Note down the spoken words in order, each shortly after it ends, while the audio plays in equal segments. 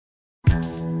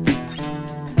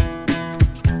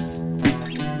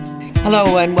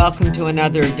Hello and welcome to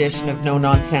another edition of No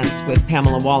Nonsense with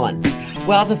Pamela Wallen.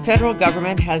 Well, the federal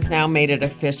government has now made it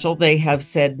official. They have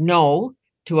said no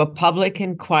to a public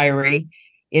inquiry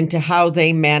into how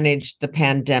they managed the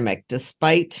pandemic,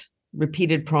 despite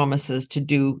repeated promises to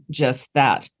do just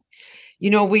that. You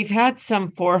know, we've had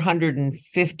some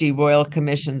 450 royal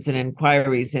commissions and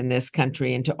inquiries in this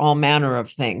country into all manner of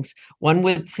things. One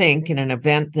would think in an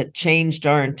event that changed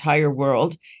our entire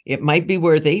world, it might be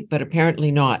worthy, but apparently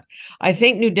not. I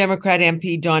think New Democrat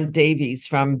MP Don Davies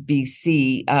from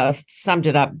BC summed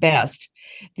it up best.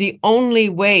 The only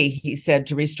way, he said,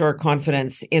 to restore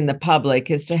confidence in the public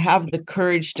is to have the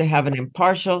courage to have an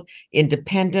impartial,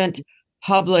 independent,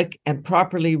 public and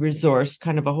properly resourced,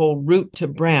 kind of a whole root to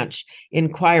branch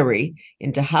inquiry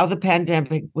into how the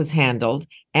pandemic was handled.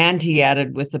 And he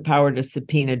added, with the power to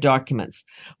subpoena documents.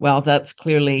 Well, that's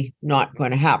clearly not going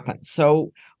to happen.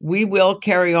 So we will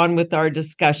carry on with our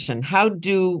discussion. How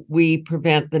do we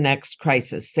prevent the next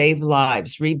crisis, save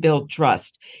lives, rebuild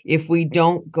trust, if we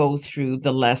don't go through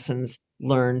the lessons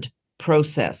learned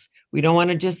process? We don't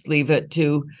want to just leave it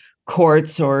to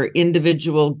courts or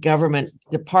individual government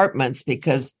departments,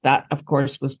 because that, of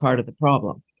course, was part of the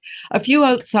problem. A few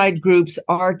outside groups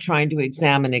are trying to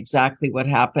examine exactly what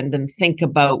happened and think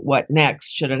about what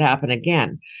next should it happen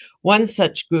again. One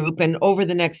such group, and over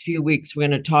the next few weeks, we're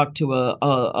going to talk to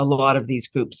a lot of these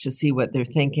groups to see what they're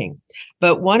thinking.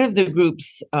 But one of the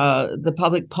groups, the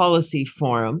Public Policy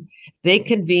Forum, they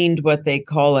convened what they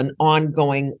call an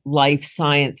ongoing life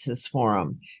sciences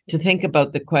forum to think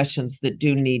about the questions that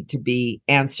do need to be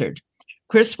answered.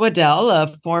 Chris Waddell, a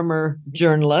former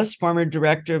journalist, former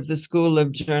director of the School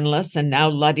of Journalists, and now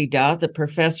la-di-da, the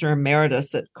professor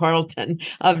emeritus at Carleton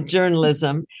of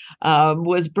journalism,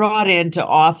 was brought in to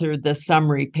author the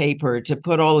summary paper to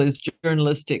put all his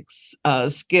journalistic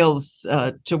skills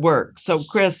to work. So,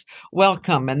 Chris,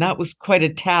 welcome. And that was quite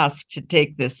a task to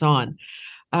take this on.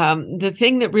 The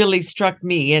thing that really struck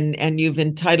me, and you've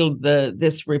entitled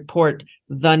this report,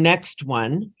 The Next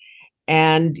One,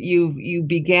 and you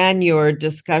began your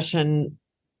discussion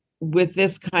with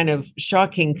this kind of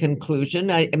shocking conclusion.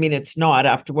 I mean, it's not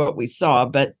after what we saw,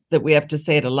 but that we have to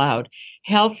say it aloud.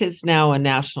 Health is now a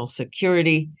national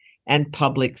security and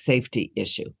public safety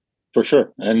issue. For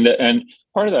sure. And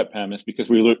part of that, Pam, is because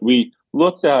we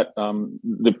looked at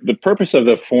the purpose of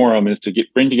the forum is to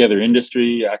bring together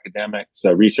industry, academics,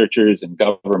 researchers, and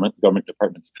government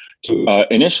departments to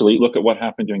initially look at what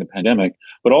happened during the pandemic,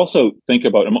 but also think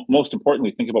about, and most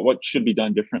importantly, think about what should be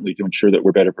done differently to ensure that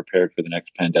we're better prepared for the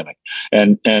next pandemic.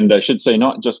 And I should say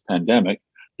not just pandemic,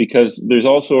 because there's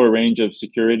also a range of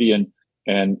security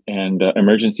and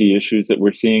emergency issues that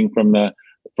we're seeing from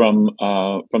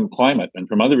climate and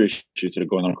from other issues that are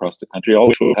going on across the country, all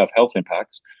which will have health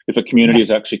impacts if a community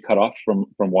is actually cut off from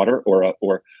water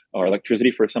or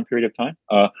electricity for some period of time,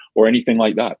 or anything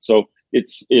like that. So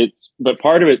but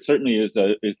part of it certainly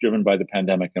is driven by the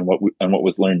pandemic and what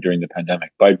was learned during the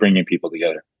pandemic by bringing people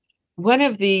together. One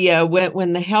of the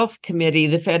when the health committee,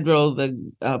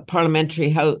 the parliamentary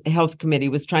health committee,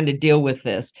 was trying to deal with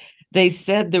this, they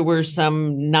said there were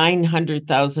some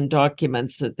 900,000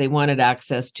 documents that they wanted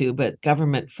access to, but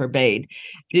government forbade.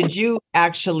 Did you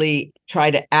actually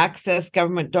try to access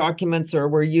government documents, or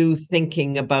were you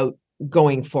thinking about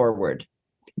going forward?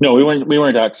 No, we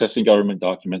weren't accessing government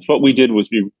documents. What we did was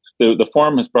the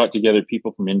forum has brought together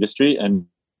people from industry and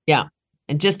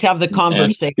just have the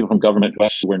conversation. People from government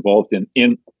who were involved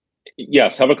in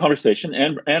yes, have a conversation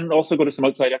and also go to some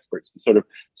outside experts to sort of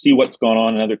see what's going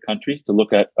on in other countries, to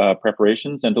look at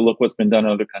preparations and to look what's been done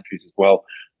in other countries as well,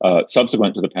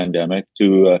 subsequent to the pandemic,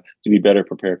 to be better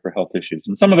prepared for health issues.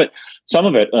 And some of it,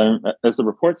 as the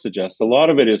report suggests, a lot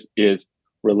of it is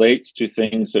relates to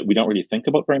things that we don't really think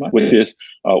about very much, which is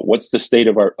what's the state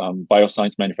of our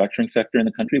bioscience manufacturing sector in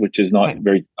the country, which is not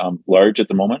very large at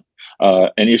the moment,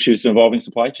 and issues involving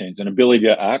supply chains and ability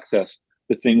to access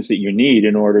the things that you need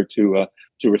in order to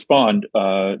respond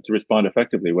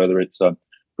effectively, whether it's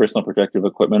personal protective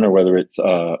equipment or whether it's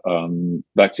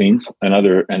vaccines and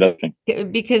other things.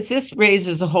 Because this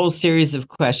raises a whole series of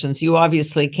questions. You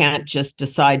obviously can't just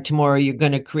decide tomorrow you're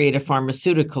going to create a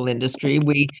pharmaceutical industry.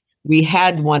 We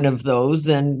had one of those,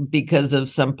 and because of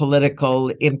some political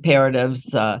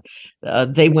imperatives,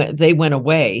 they went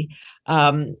away.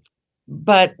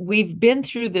 But we've been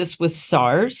through this with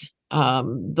SARS.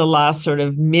 The last sort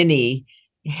of mini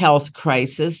health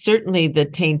crisis, certainly the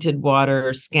tainted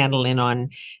water scandal in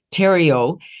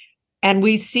Ontario. And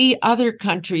we see other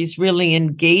countries really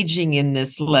engaging in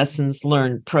this lessons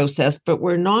learned process, but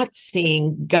we're not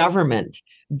seeing government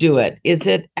do it. Is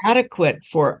it adequate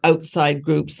for outside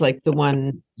groups like the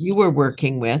one you were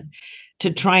working with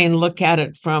to try and look at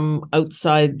it from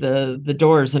outside the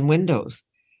doors and windows?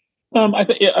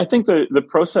 I think the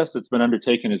process that's been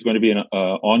undertaken is going to be an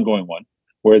ongoing one,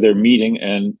 where they're meeting,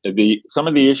 and some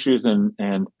of the issues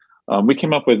and we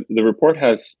came up with, the report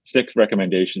has 6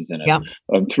 recommendations in it. Yeah.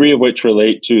 3 of which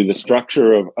relate to the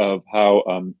structure of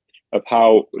how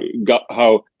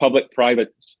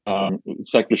public-private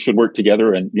sectors should work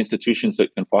together, and the institutions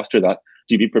that can foster that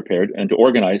to be prepared and to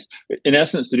organize, in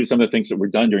essence, to do some of the things that were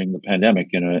done during the pandemic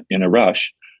in a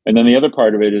rush. And then the other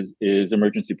part of it is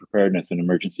emergency preparedness and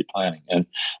emergency planning,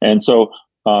 and so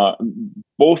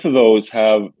both of those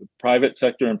have private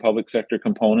sector and public sector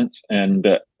components, and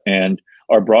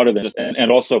are broader than, and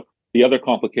also the other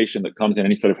complication that comes in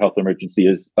any sort of health emergency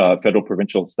is federal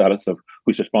provincial status of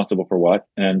who's responsible for what,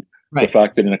 and the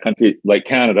fact that in a country like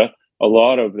Canada,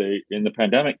 in the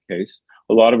pandemic case,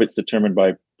 a lot of it's determined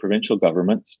by provincial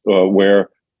governments who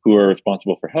are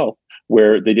responsible for health,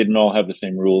 where they didn't all have the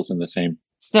same rules and the same.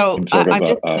 So I'm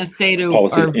just going to say to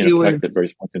our viewers at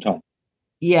various points in time.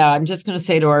 Yeah, I'm just going to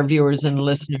say to our viewers and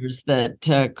listeners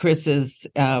that Chris's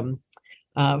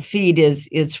feed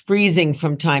is freezing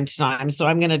from time to time. So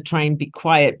I'm going to try and be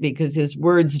quiet because his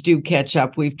words do catch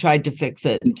up. We've tried to fix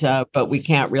it, but we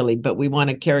can't really. But we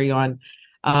want to carry on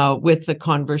with the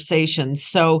conversation.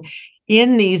 So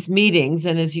in these meetings,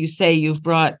 and as you say, you've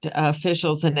brought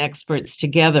officials and experts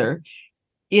together.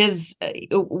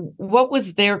 What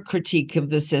was their critique of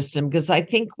the system? Because I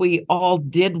think we all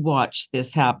did watch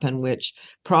this happen, which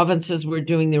provinces were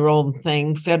doing their own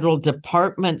thing, federal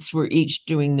departments were each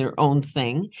doing their own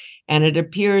thing, and it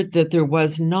appeared that there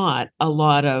was not a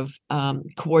lot of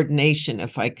coordination,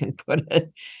 if I can put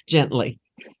it gently.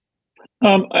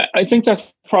 I think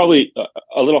that's probably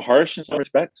a little harsh in some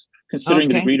respects, considering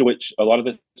the degree to which a lot of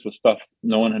this was stuff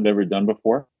no one had ever done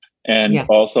before. And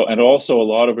also a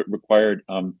lot of it required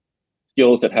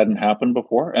skills that hadn't happened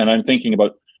before. And I'm thinking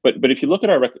about, but if you look at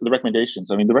the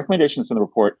recommendations, I mean, the recommendations from the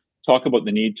report talk about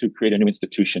the need to create a new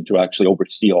institution to actually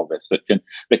oversee all this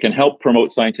that can help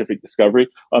promote scientific discovery.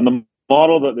 On the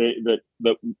model that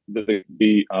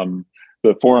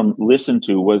the forum listened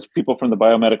to was people from the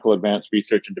Biomedical Advanced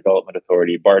Research and Development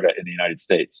Authority, BARDA, in the United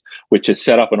States, which has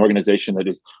set up an organization that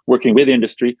is working with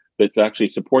industry, that's actually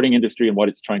supporting industry and what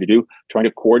it's trying to do, trying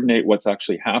to coordinate what's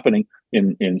actually happening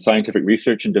in scientific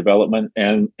research and development,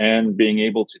 and being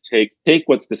able to take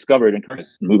what's discovered and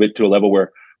move it to a level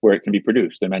where it can be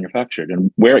produced and manufactured,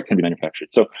 and where it can be manufactured.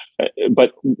 So,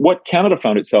 but what Canada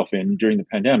found itself in during the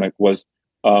pandemic was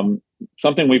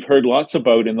something we've heard lots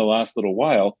about in the last little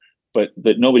while, but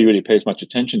that nobody really pays much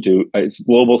attention to. It's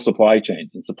global supply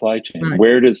chains and supply chain. Right.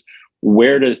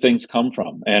 Where do things come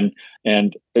from? And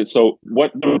so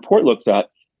what the report looks at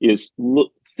is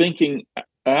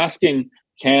asking,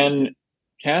 can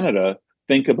Canada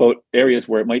think about areas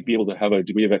where it might be able to have a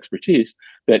degree of expertise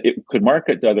that it could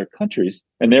market to other countries,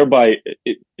 and thereby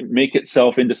make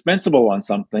itself indispensable on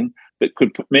something that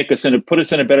could put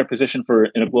us in a better position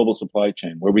in a global supply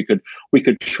chain, where we could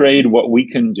trade what we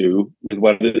can do with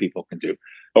what other people can do,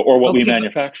 or what we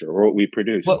manufacture, or what we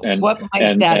produce, what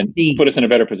might that be? Put us in a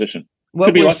better position.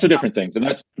 Could be lots of different things, and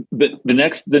that's the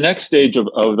next stage of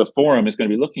the forum is going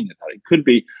to be looking at that. It could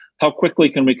be, how quickly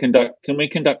can we conduct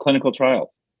clinical trials?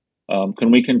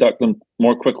 Can we conduct them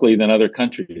more quickly than other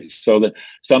countries, so that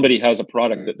somebody has a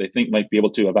product that they think might be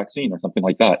able to, a vaccine or something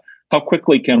like that? How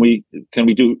quickly can we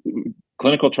do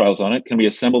clinical trials on it? Can we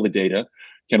assemble the data?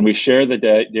 Can we share the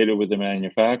data with the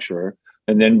manufacturer,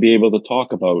 and then be able to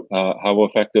talk about how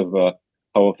effective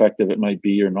it might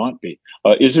be or not be?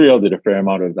 Israel did a fair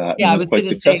amount of that. Yeah, I was going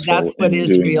to say that's what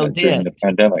Israel did during the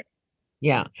pandemic.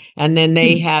 Yeah, and then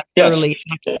they had early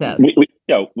access.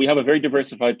 We have a very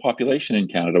diversified population in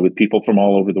Canada with people from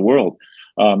all over the world.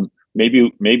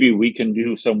 Maybe we can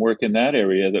do some work in that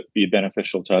area that be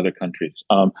beneficial to other countries.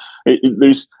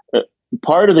 There's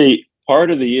part of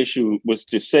the issue was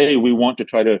to say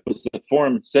the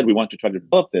forum said we want to try to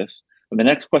develop this, and the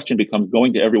next question becomes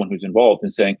going to everyone who's involved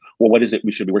and saying, well, what is it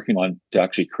we should be working on to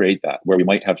actually create that, where we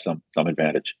might have some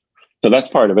advantage. So that's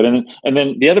part of it. And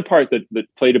then the other part that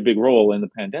played a big role in the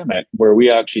pandemic, where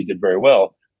we actually did very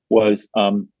well, was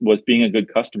being a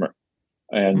good customer.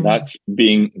 And that's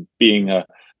being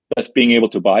able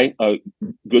to buy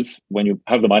goods when you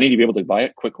have the money, to be able to buy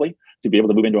it quickly, to be able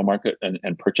to move into a market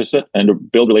and purchase it, and to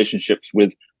build relationships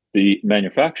with the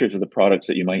manufacturers of the products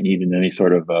that you might need in any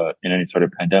sort of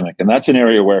pandemic. And that's an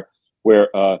area where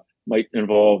might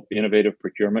involve innovative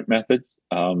procurement methods,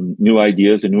 new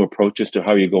ideas and new approaches to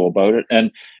how you go about it,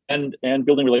 and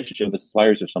building relationships with the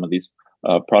suppliers of some of these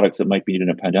products that might be needed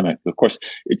in a pandemic. Of course,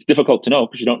 it's difficult to know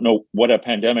because you don't know what a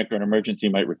pandemic or an emergency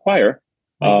might require,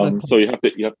 might look like. So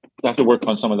you have to work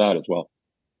on some of that as well.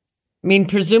 I mean,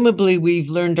 presumably we've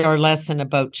learned our lesson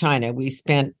about China. We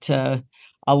spent a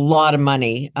lot of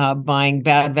money buying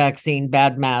bad vaccine,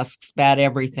 bad masks, bad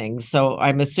everything. So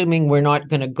I'm assuming we're not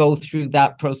going to go through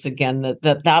that process again.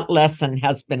 That lesson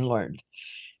has been learned.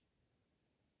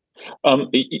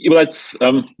 That's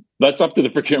up to the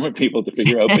procurement people to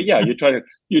figure out. But yeah, you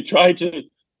try to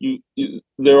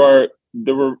there were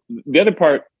the other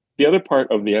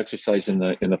part of the exercise in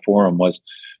the forum was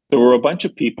there were a bunch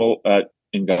of people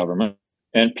in government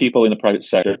and people in the private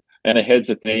sector and the heads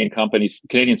of Canadian companies,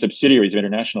 Canadian subsidiaries of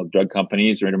international drug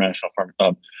companies or international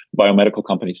biomedical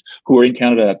companies who were in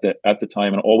Canada at the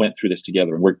time and all went through this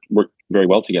together and worked very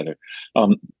well together.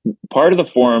 Part of the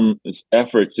forum's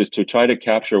efforts is to try to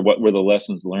capture what were the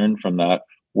lessons learned from that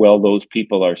while those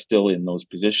people are still in those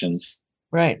positions.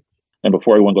 Right. And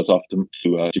before everyone goes off to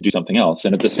do something else.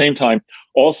 And at the same time,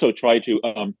 also try to,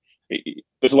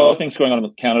 there's a lot of things going on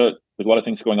in Canada. There's a lot of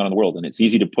things going on in the world. And it's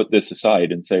easy to put this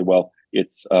aside and say, well,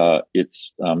 it's not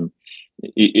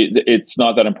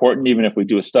that important, even if we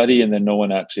do a study and then no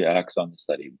one actually acts on the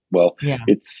study. Well, yeah.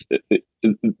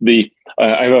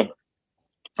 I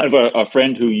have a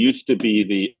friend who used to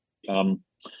be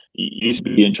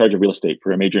in charge of real estate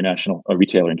for a major national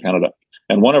retailer in Canada.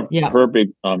 And one of her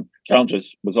big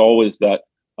challenges was always that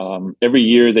every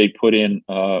year they put in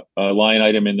a line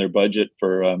item in their budget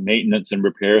for maintenance and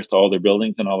repairs to all their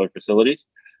buildings and all their facilities.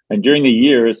 And during the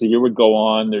year, as the year would go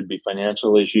on, there'd be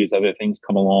financial issues, other things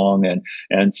come along,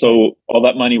 and so all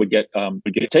that money would get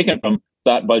taken from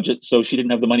that budget. So she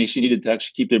didn't have the money she needed to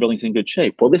actually keep their buildings in good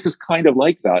shape. Well, this is kind of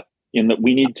like that in that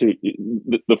we need to.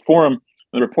 The forum,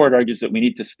 the report argues that we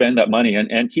need to spend that money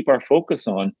and keep our focus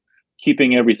on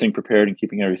keeping everything prepared and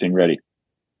keeping everything ready.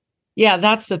 Yeah,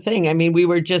 that's the thing. I mean, we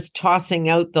were just tossing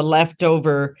out the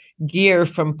leftover gear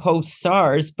from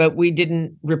post-SARS, but we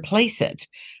didn't replace it.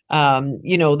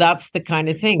 That's the kind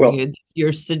of thing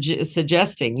you're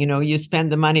suggesting. You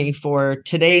spend the money for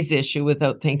today's issue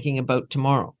without thinking about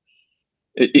tomorrow.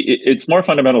 It's more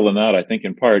fundamental than that, I think,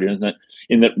 in part, isn't it?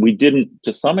 In that we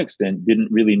to some extent,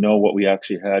 didn't really know what we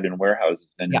actually had in warehouses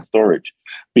and in storage,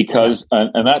 because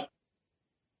and that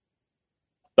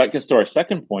gets to our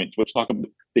second point, which talk about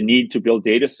the need to build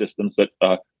data systems that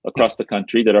across the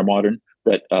country that are modern,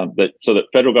 that so that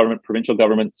federal government, provincial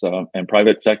governments, and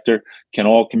private sector can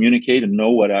all communicate and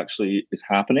know what actually is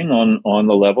happening on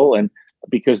the level. And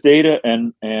because data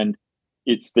and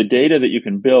it's the data that you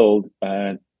can build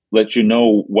and let you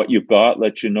know what you've got,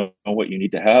 let you know what you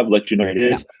need to have, let you know what it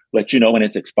is, let you know when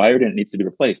it's expired and it needs to be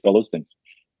replaced, all those things.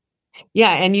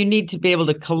 Yeah, and you need to be able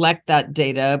to collect that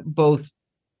data both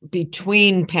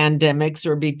between pandemics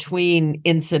or between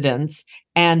incidents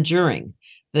and during.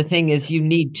 The thing is, you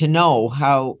need to know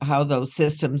how those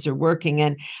systems are working.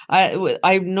 And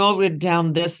I noted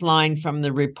down this line from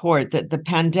the report that the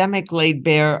pandemic laid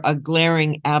bare a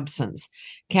glaring absence.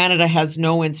 Canada has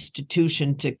no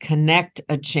institution to connect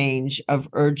a change of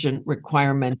urgent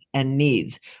requirement and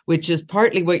needs, which is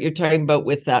partly what you're talking about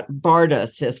with that BARDA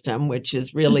system, which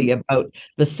is really about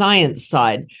the science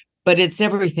side. But it's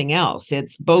everything else.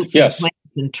 It's boats and planes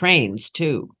and trains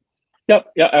too. Yeah,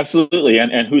 absolutely.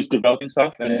 And who's developing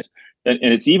stuff? And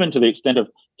it's even to the extent of,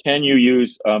 can you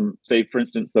use, say, for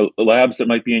instance, the labs that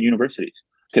might be in universities?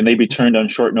 Can they be turned on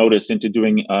short notice into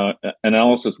doing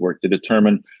analysis work to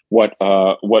determine what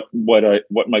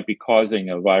might be causing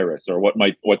a virus, or what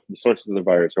the sources of the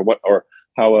virus, or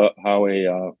how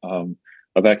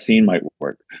a vaccine might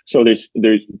work? So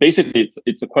there's basically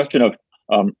it's a question of,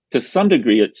 to some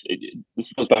degree,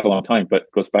 this goes back a long time, but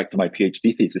goes back to my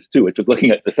PhD thesis too, which was looking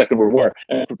at the Second World War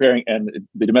and preparing and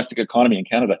the domestic economy in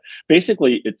Canada.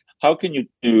 Basically, it's how can you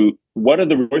do, what are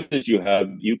the resources you have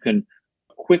you can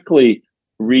quickly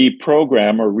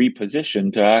reprogram or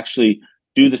reposition to actually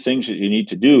do the things that you need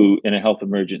to do in a health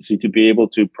emergency to be able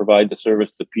to provide the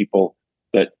service to people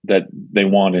that they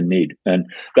want and need. And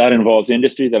that involves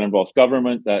industry, that involves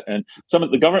government, and some of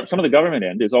the government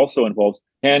end is also involves,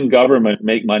 can government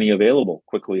make money available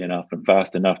quickly enough and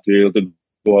fast enough to be able to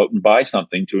go out and buy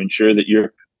something to ensure that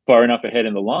you're far enough ahead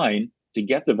in the line to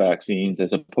get the vaccines,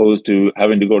 as opposed to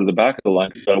having to go to the back of the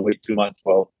line, you've got to wait 2 months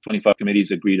while 25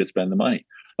 committees agree to spend the money.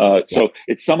 So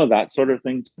it's some of that sort of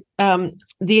thing.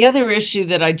 The other issue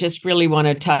that I just really want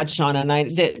to touch on,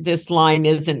 and this line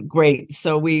isn't great,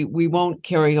 so we won't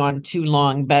carry on too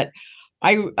long, but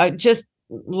I just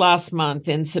last month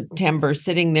in September,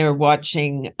 sitting there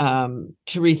watching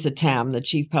Theresa Tam, the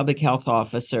Chief Public Health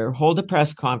Officer, hold a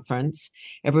press conference.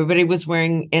 Everybody was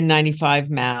wearing N95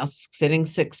 masks, sitting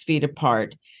 6 feet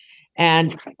apart.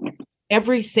 And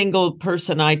every single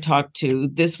person I talked to,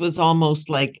 this was almost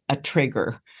like a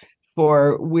trigger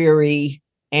for weary,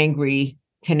 angry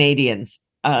Canadians.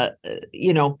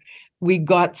 You know, we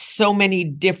got so many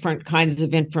different kinds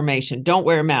of information. Don't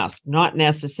wear a mask, not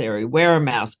necessary. Wear a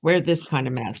mask, wear this kind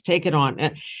of mask, take it on.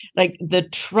 Like the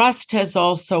trust has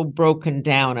also broken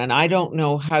down. And I don't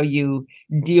know how you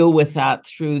deal with that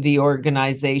through the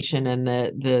organization and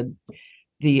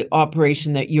the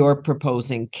operation that you're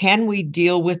proposing. Can we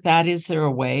deal with that? Is there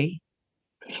a way?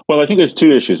 Well, I think there's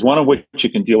two issues. One of which you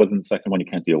can deal with, and the second one you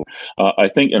can't deal with. I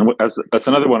think, and that's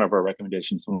another one of our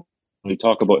recommendations when we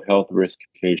talk about health risk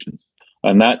occasions,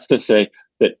 and that's to say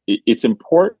that it's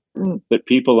important that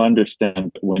people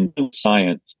understand that when doing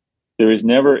science, there is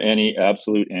never any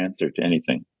absolute answer to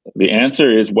anything. The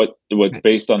answer is what's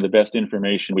based on the best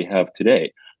information we have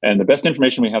today. And the best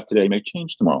information we have today may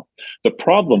change tomorrow. The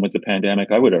problem with the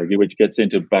pandemic, I would argue, which gets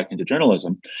back into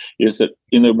journalism, is that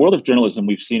in the world of journalism,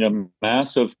 we've seen a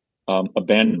massive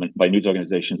abandonment by news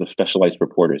organizations of specialized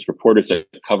reporters that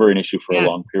cover an issue for a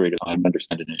long period of time and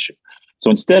understand an issue. So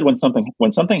instead, when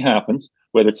something happens,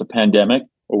 whether it's a pandemic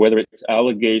or whether it's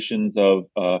allegations of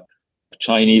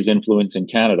Chinese influence in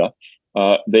Canada,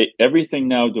 everything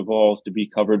now devolves to be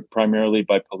covered primarily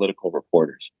by political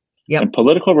reporters. Yep. And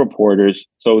political reporters,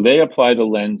 so they apply the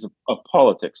lens of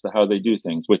politics to how they do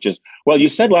things, which is, well, you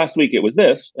said last week it was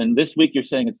this, and this week you're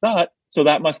saying it's that, so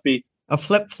that must be a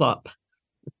flip-flop.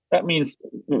 That means,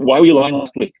 why were you lying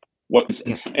last week?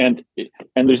 And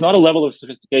there's not a level of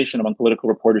sophistication among political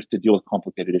reporters to deal with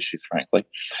complicated issues, frankly.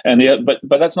 And but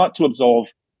that's not to absolve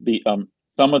the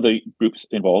some of the groups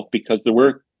involved, because there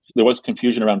was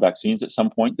confusion around vaccines at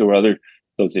some point. There were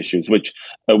those issues which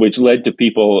led to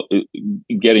people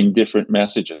getting different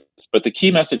messages. But the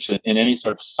key message in any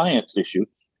sort of science issue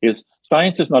is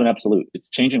science is not an absolute. It's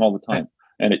changing all the time.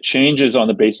 And it changes on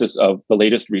the basis of the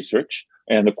latest research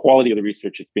and the quality of the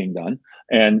research that's being done,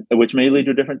 and which may lead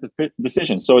to different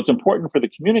decisions. So it's important for the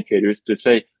communicators to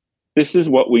say, this is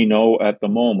what we know at the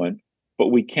moment, but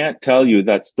we can't tell you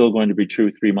that's still going to be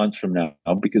true 3 months from now,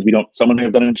 because someone may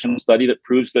have done a study that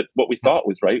proves that what we thought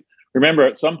was right. Remember,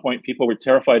 at some point, people were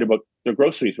terrified about their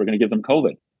groceries were going to give them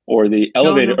COVID, or the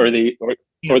elevator, or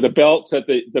the belts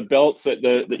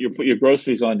that you put your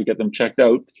groceries on to get them checked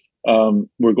out.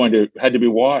 Had to be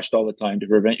washed all the time to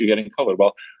prevent you getting COVID.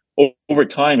 Well, over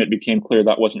time, it became clear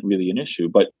that wasn't really an issue,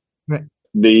 but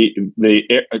the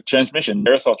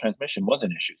aerosol transmission was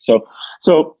an issue.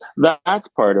 So that's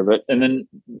part of it. And then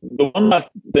the one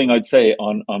last thing I'd say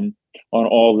on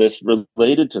all this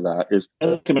related to that is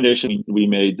a recommendation we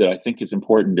made that I think is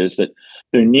important, is that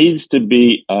there needs to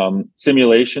be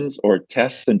simulations or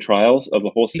tests and trials of the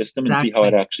whole system and see how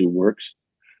it actually works.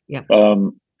 Yeah.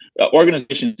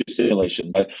 Organizations do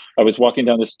simulations. I was walking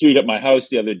down the street at my house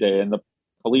the other day, and the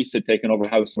police had taken over a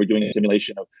house. We're doing a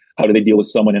simulation of how do they deal with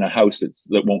someone in a house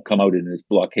that won't come out and is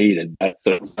blockaded. That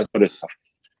sort of stuff.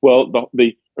 Well,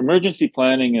 the emergency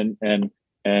planning and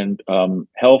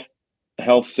health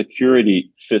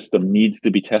security system needs to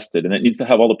be tested, and it needs to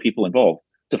have all the people involved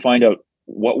to find out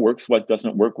what works, what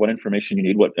doesn't work, what information you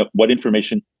need, what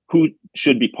information, who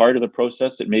should be part of the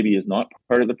process that maybe is not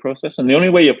part of the process. And the only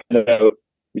way you find that out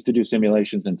is to do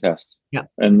simulations and tests. Yeah.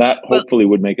 And that hopefully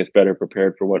would make us better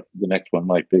prepared for what the next one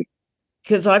might be.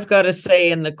 Because I've got to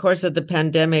say, in the course of the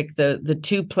pandemic, the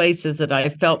two places that I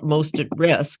felt most at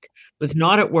risk was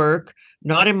not at work,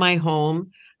 not in my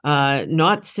home,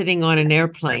 not sitting on an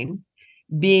airplane,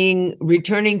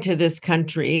 returning to this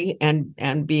country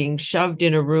and being shoved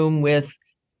in a room with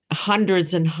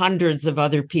hundreds and hundreds of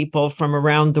other people from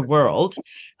around the world,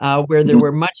 where there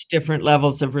were much different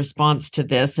levels of response to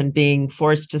this, and being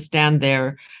forced to stand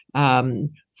there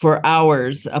for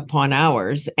hours upon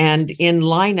hours and in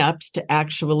lineups to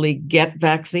actually get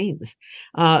vaccines.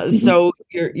 So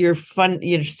you're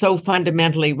so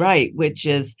fundamentally right, which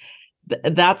is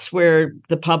that's where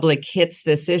the public hits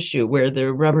this issue, where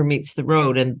the rubber meets the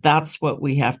road, and that's what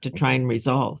we have to try and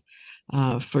resolve.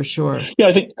 For sure.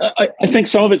 Yeah, I think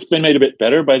some of it's been made a bit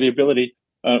better by the ability.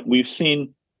 We've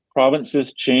seen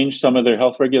provinces change some of their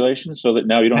health regulations so that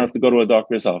now you don't have to go to a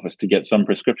doctor's office to get some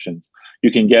prescriptions.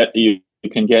 You can get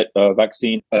a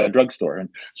vaccine at a drugstore, and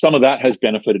some of that has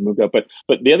benefited, moved up. But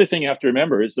the other thing you have to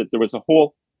remember is that there was a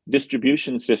whole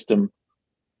distribution system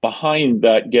behind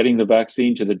that, getting the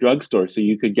vaccine to the drugstore so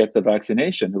you could get the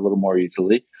vaccination a little more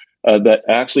easily. That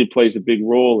actually plays a big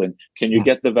role in, can you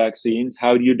get the vaccines?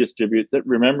 How do you distribute that?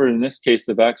 Remember, in this case,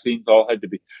 the vaccines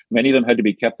many of them had to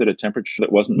be kept at a temperature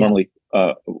that wasn't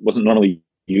normally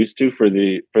used to for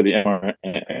the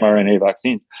mRNA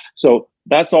vaccines. So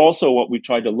that's also what we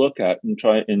tried to look at and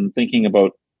try in thinking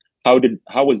about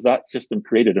how was that system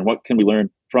created, and what can we learn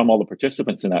from all the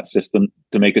participants in that system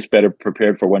to make us better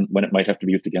prepared for when it might have to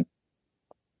be used again?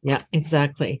 Yeah,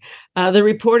 exactly. The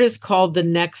report is called The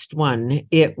Next One.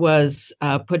 It was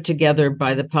put together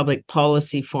by the Public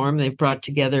Policy Forum. They've brought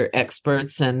together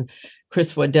experts, and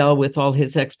Chris Waddell, with all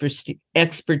his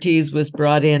expertise, was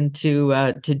brought in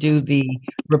to do the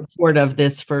report of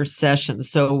this first session.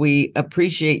 So we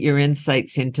appreciate your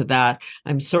insights into that.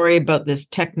 I'm sorry about this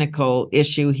technical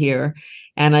issue here.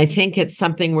 And I think it's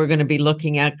something we're going to be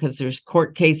looking at because there's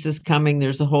court cases coming.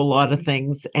 There's a whole lot of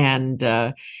things, and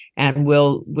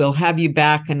we'll have you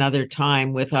back another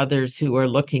time with others who are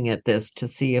looking at this to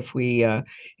see if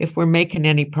we're making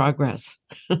any progress.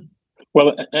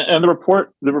 Well, and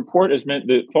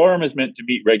the forum is meant to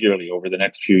meet regularly over the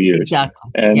next few years.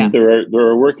 Exactly. And yeah. there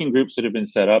are working groups that have been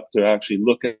set up to actually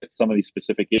look at some of these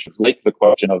specific issues, like the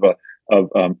question of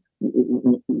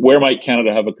where might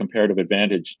Canada have a comparative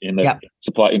advantage in the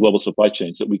global supply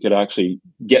chains that we could actually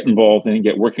get involved in and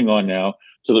get working on now,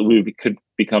 so that we could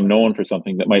become known for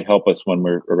something that might help us when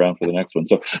we're around for the next one.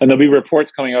 So, and there'll be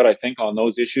reports coming out, I think, on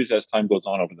those issues as time goes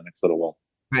on over the next little while.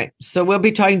 Right. So we'll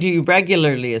be talking to you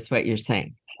regularly, is what you're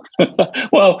saying.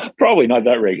 Well, probably not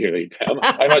that regularly.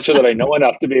 I'm not sure that I know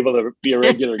enough to be able to be a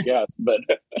regular guest, but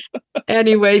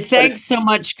anyway, thanks so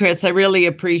much, Chris. I really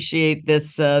appreciate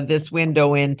this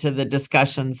window into the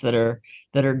discussions that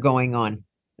are going on.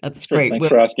 That's great. Thanks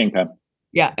for asking, Pam.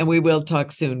 Yeah, and we will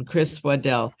talk soon. Chris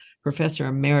Waddell, Professor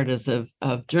Emeritus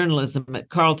of Journalism at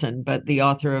Carleton, but the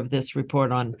author of this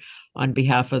report on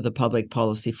behalf of the Public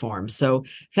Policy Forum. So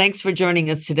thanks for joining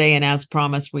us today. And as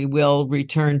promised, we will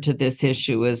return to this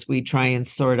issue as we try and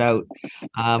sort out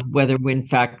whether, in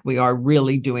fact, we are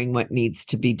really doing what needs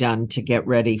to be done to get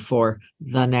ready for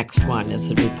the next one, as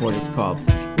the report is called.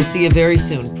 We'll see you very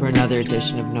soon for another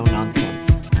edition of No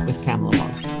Nonsense with Pamela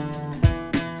Waddell.